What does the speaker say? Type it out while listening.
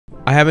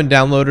I haven't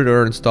downloaded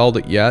or installed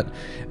it yet.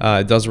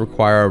 It does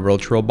require a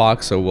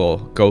Virtualbox, so we'll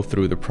go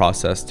through the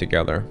process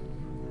together.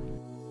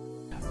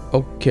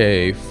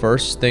 Okay,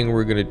 first thing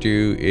we're gonna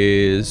do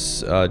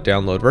is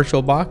download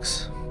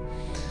Virtualbox.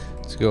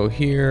 Let's go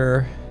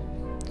here.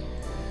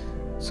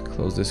 Let's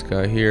close this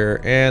guy here,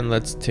 and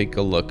let's take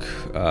a look.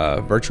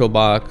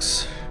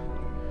 Virtualbox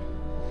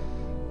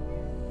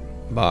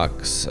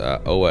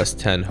OS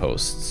 10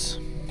 hosts.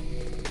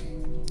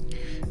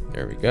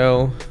 There we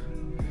go.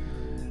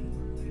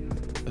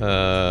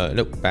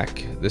 Nope,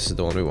 back. This is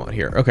the one we want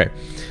here. Okay,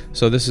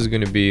 so this is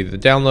going to be the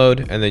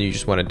download, and then you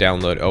just want to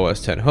download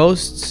OS 10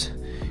 hosts.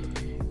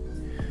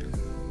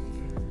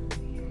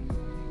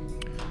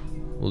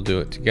 We'll do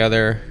it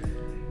together.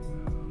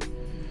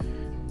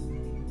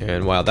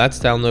 And while that's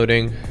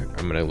downloading,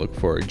 I'm going to look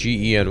for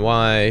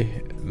Geny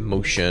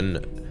Motion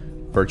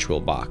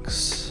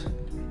Virtualbox.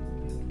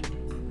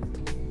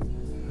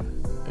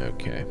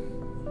 Okay.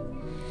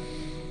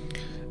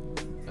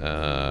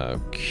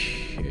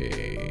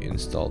 Okay,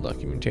 install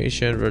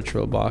documentation,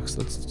 Virtualbox.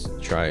 Let's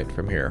try it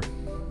from here.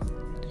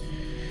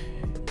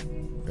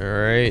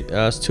 Alright,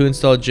 to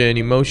install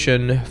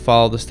Genymotion,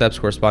 follow the steps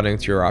corresponding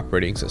to your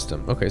operating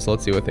system. Okay, so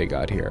let's see what they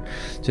got here.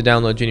 To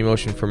download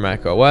Genymotion for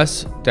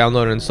macOS,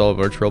 download and install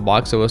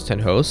Virtualbox OS 10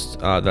 hosts.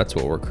 That's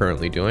what we're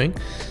currently doing.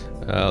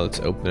 Let's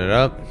open it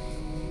up.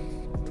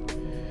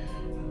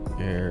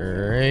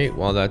 Alright,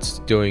 while that's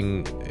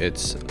doing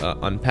its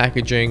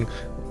unpackaging,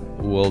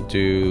 we'll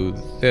do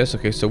this.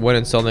 Okay, so when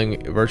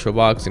installing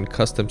Virtualbox in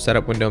custom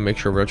setup window, make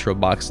sure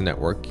Virtualbox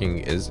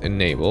networking is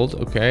enabled.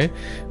 Okay,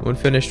 when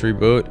finished,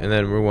 reboot, and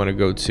then we want to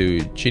go to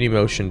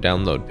Genymotion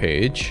download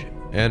page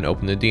and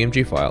open the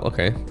DMG file.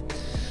 Okay,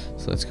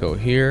 so let's go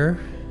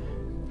here,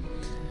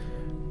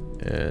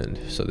 and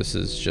so this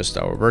is just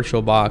our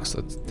Virtualbox.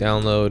 Let's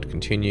download,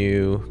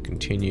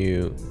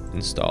 continue,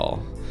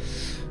 install.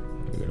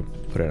 We're gonna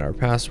put in our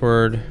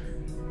password.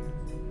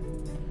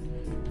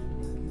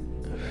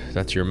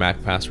 That's your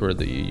Mac password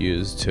that you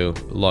use to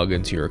log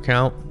into your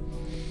account.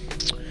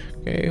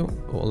 Okay,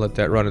 we'll let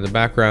that run in the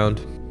background.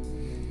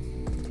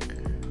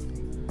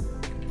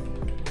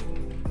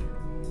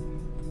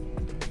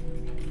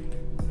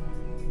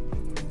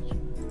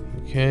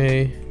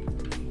 Okay.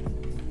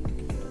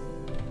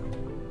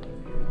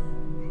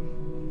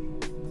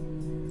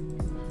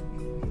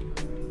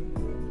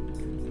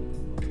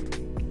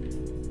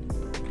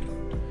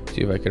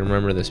 See if I can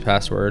remember this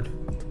password.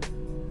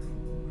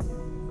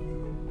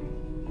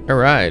 All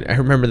right, I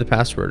remember the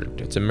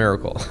password. It's a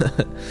miracle.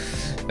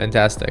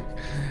 Fantastic.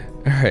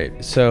 All right,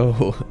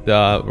 so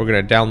we're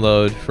gonna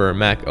download for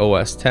Mac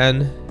OS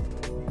 10.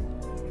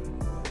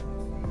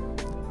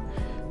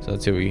 So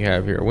let's see what we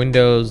have here.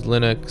 Windows,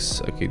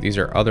 Linux. Okay, these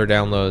are other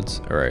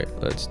downloads. All right,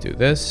 let's do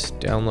this.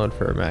 Download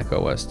for Mac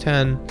OS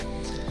 10.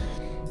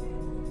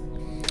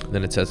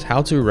 Then it says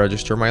how to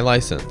register my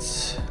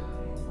license.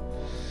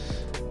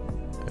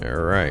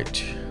 All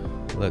right,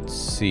 let's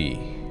see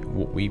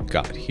what we've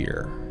got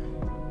here.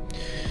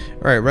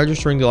 Alright,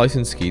 registering the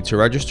license key. To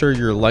register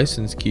your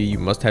license key, you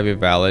must have a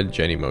valid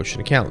Genymotion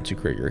account. To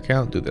create your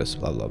account, do this,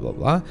 blah, blah, blah,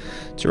 blah.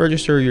 To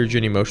register your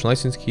Genymotion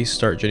license key,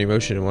 start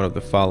Genymotion in one of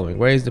the following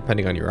ways,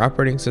 depending on your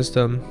operating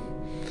system.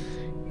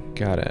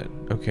 Got it.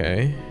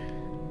 Okay.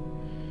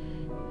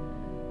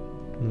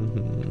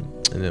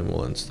 And then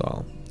we'll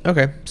install.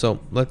 Okay, so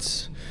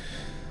let's...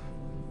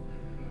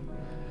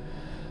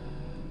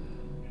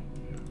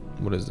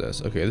 What is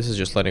this? Okay, this is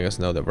just letting us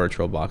know that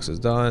Virtualbox is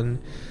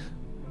done.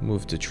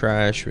 Move to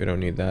trash. We don't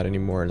need that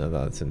anymore. Now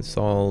that's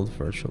installed.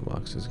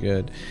 Virtualbox is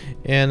good.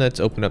 And let's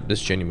open up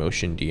this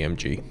Genymotion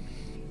DMG.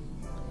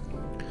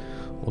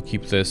 We'll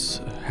keep this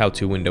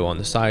how-to window on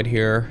the side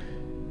here.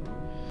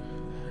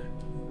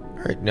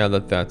 Alright, now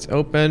that that's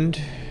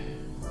opened,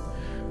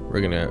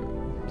 we're gonna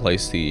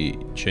place the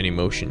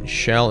Genymotion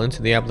shell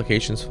into the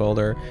applications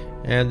folder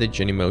and the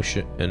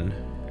Genymotion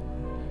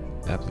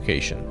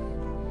application.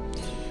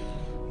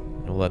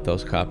 We'll let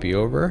those copy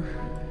over.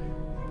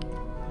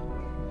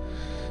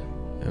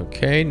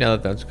 Okay, now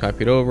that that's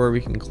copied over, we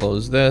can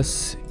close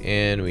this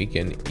and we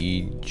can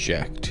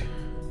eject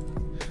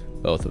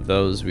both of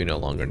those. We no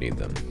longer need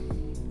them.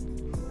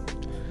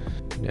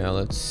 Now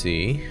let's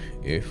see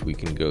if we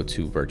can go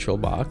to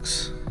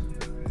Virtualbox.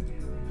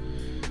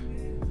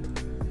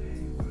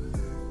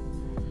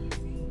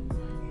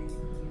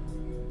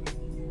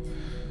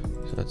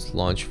 So let's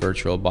launch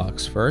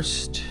Virtualbox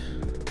first.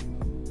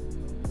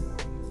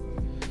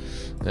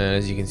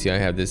 As you can see, I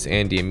have this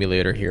Andy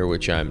emulator here,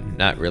 which I'm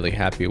not really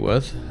happy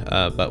with,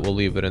 but we'll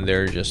leave it in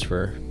there just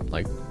for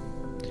like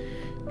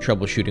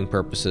troubleshooting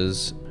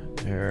purposes.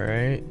 All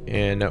right,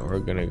 and now we're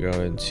gonna go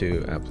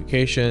into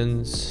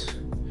applications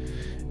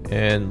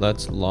and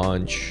let's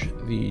launch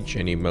the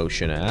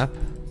Genymotion app.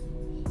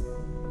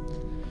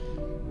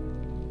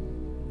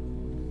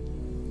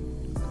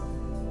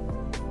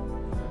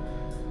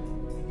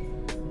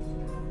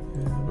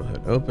 Go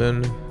ahead,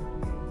 open.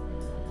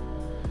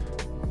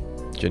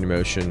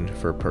 Genymotion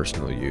for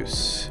personal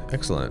use.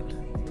 Excellent.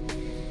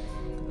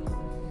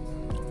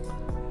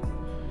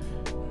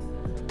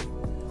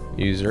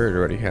 User, it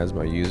already has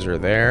my user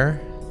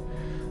there.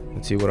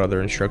 Let's see what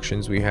other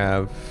instructions we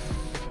have.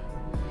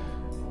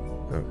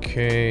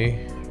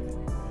 Okay.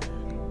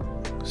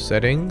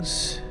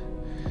 Settings.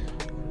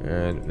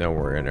 And now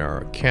we're in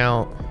our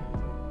account.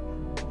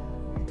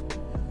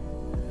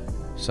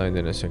 Signed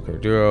in as Synchro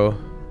Duo.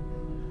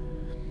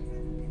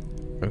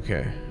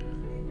 Okay.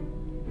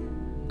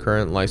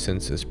 Current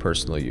license is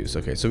personal use.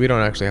 Okay, so we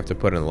don't actually have to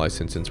put in a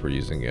license since we're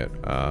using it.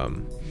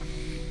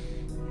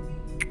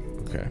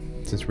 Okay,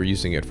 since we're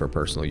using it for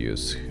personal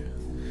use.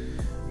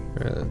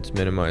 All right, let's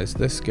minimize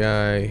this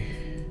guy.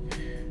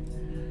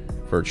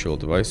 Virtual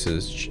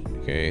devices.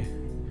 Okay.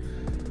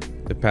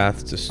 The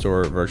path to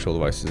store virtual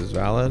devices is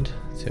valid.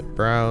 Let's hit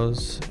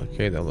browse.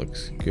 Okay, that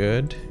looks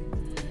good.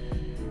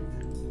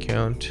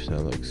 Count.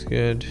 That looks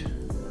good.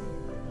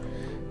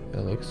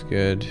 That looks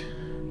good.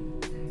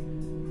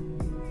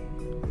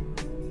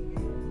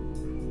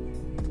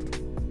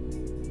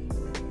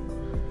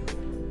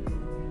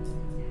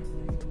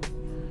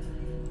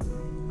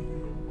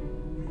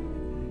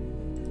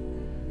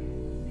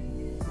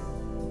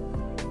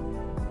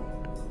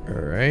 All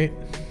right.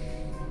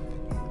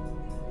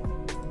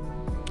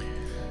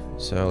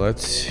 So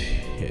let's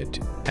hit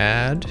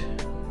add.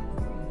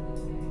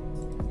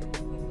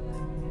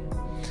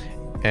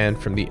 And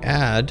from the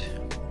add,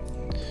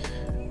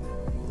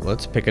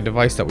 let's pick a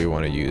device that we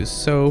want to use.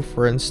 So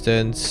for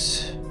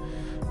instance,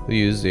 we'll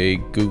use a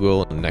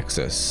Google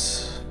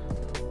Nexus.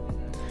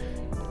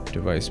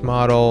 Device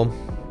model.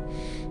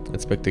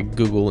 Let's pick the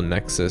Google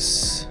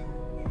Nexus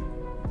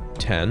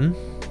 10.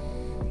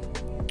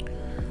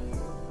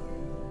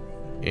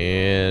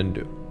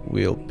 And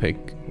we'll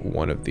pick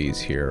one of these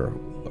here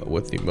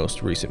with the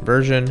most recent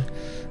version.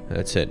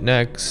 Let's hit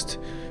next.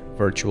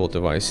 Virtual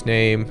device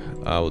name.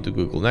 We'll do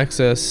Google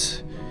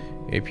Nexus.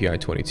 API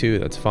 22,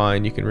 that's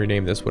fine. You can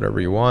rename this whatever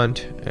you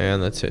want.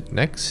 And let's hit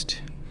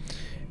next.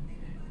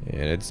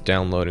 And it's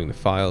downloading the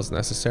files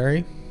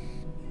necessary.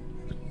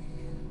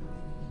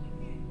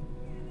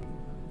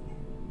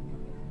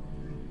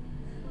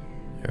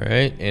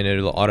 Alright, and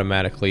it'll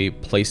automatically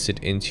place it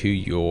into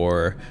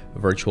your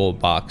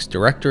Virtualbox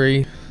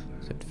directory.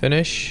 Hit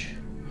finish.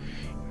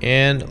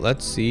 And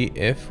let's see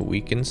if we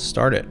can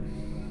start it.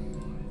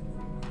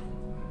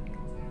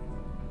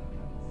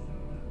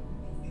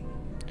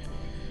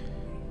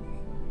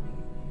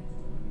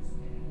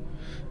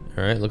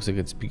 Alright, looks like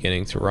it's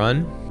beginning to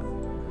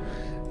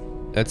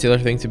run. That's the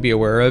other thing to be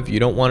aware of. You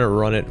don't want to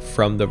run it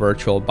from the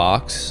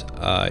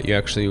Virtualbox. You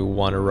actually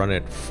want to run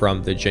it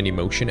from the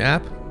Genymotion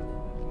app.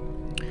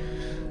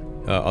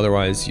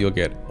 Otherwise, you'll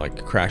get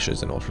like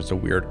crashes and all sorts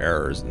of weird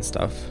errors and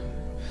stuff.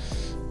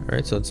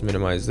 Alright, so let's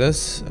minimize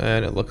this,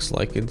 and it looks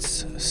like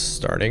it's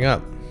starting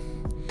up.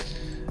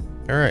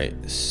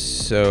 Alright,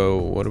 so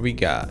what do we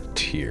got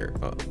here?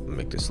 Oh,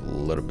 make this a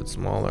little bit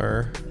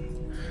smaller.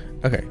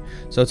 Okay,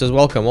 so it says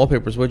welcome,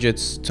 wallpapers,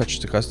 widgets, touch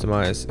to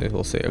customize. It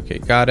will say, okay,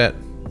 got it.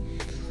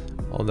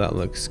 All that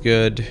looks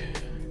good.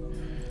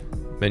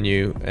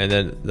 Menu, and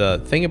then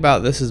the thing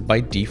about this is by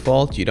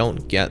default, you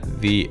don't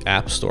get the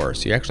App Store.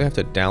 So you actually have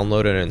to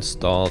download and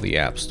install the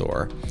App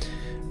Store,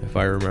 if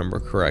I remember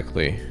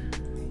correctly.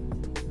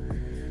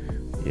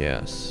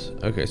 Yes.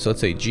 Okay, so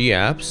let's say G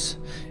Apps,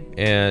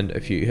 and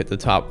if you hit the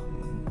top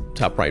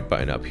right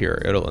button up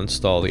here, it'll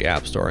install the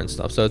App Store and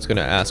stuff. So it's going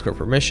to ask for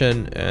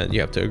permission, and you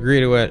have to agree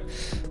to it.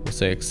 We'll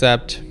say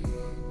accept.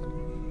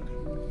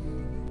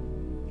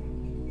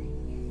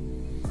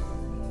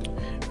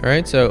 All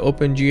right, so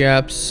Open G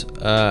Apps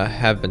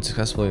have been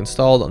successfully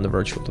installed on the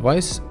virtual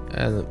device,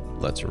 and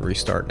let's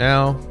restart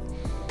now.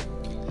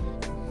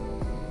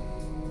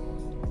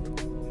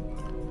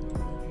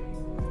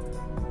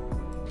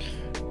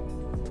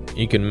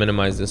 You can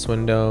minimize this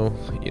window.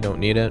 You don't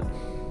need it.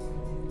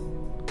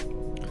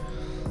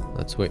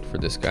 Let's wait for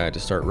this guy to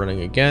start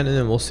running again, and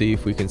then we'll see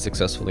if we can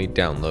successfully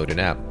download an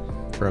app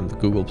from the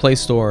Google Play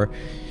Store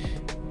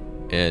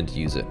and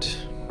use it.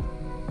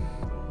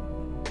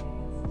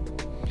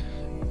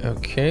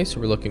 Okay,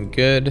 so we're looking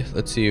good.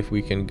 Let's see if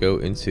we can go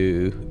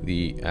into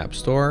the App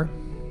Store.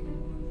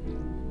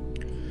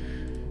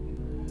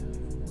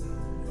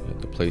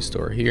 Get the Play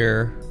Store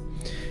here.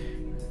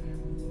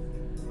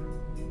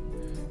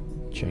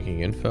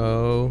 Checking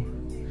info.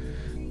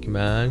 Come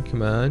on,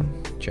 come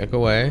on. Check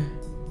away.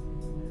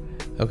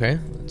 Okay,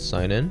 let's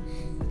sign in.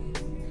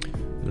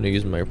 I'm gonna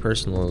use my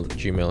personal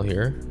Gmail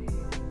here.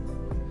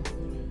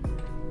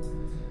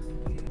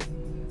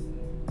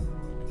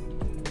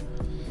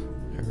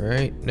 All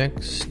right,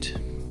 next.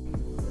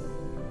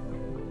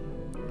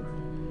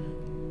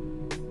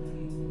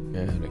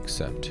 And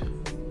accept.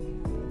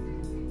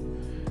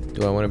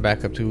 Do I want to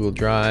back up to Google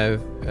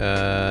Drive?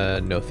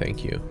 No,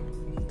 thank you.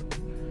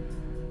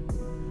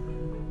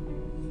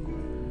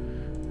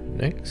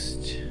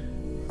 Next.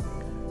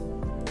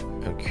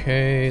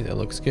 Okay, that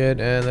looks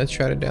good. And let's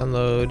try to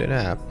download an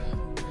app.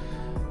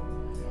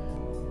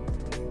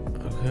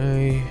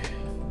 Okay.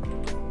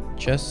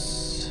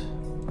 Chess.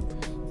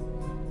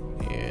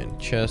 And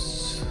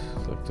chess.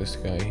 Click this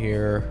guy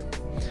here.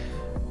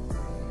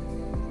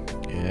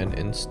 And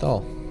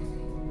install.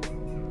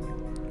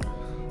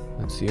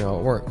 Let's see how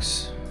it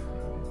works.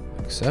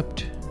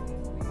 Accept.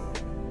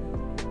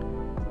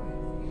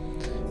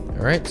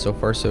 Alright, so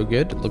far so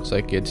good. It looks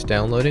like it's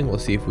downloading.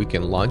 Let's see if we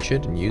can launch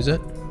it and use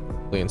it.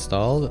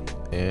 Installed,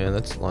 and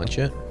let's launch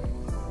it.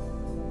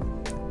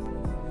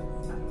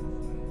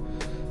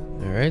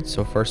 Alright,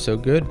 so far so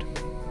good.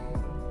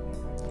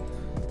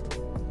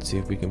 Let's see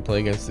if we can play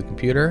against the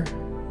computer.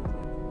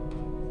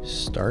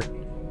 Start.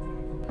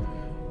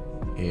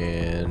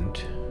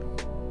 And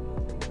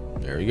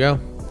there we go.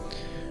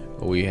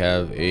 We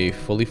have a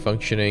fully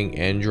functioning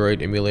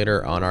Android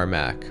emulator on our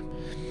Mac.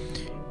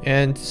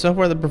 And so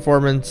far the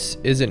performance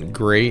isn't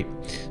great.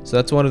 So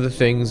that's one of the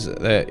things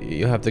that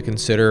you have to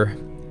consider.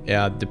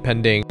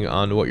 Depending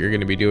on what you're going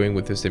to be doing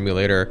with this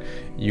emulator,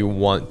 you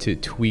want to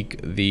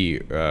tweak the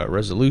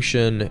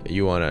resolution,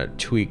 you want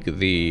to tweak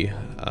the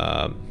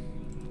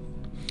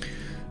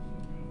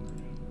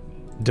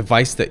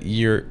device that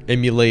you're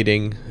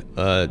emulating,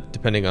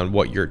 depending on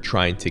what you're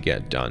trying to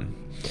get done.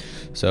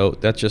 So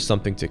that's just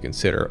something to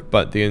consider.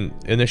 But the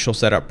initial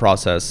setup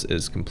process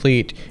is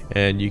complete,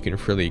 and you can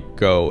freely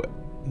go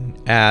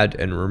add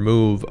and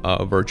remove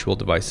virtual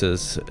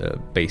devices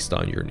based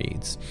on your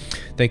needs.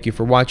 Thank you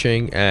for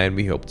watching, and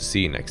we hope to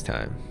see you next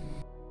time.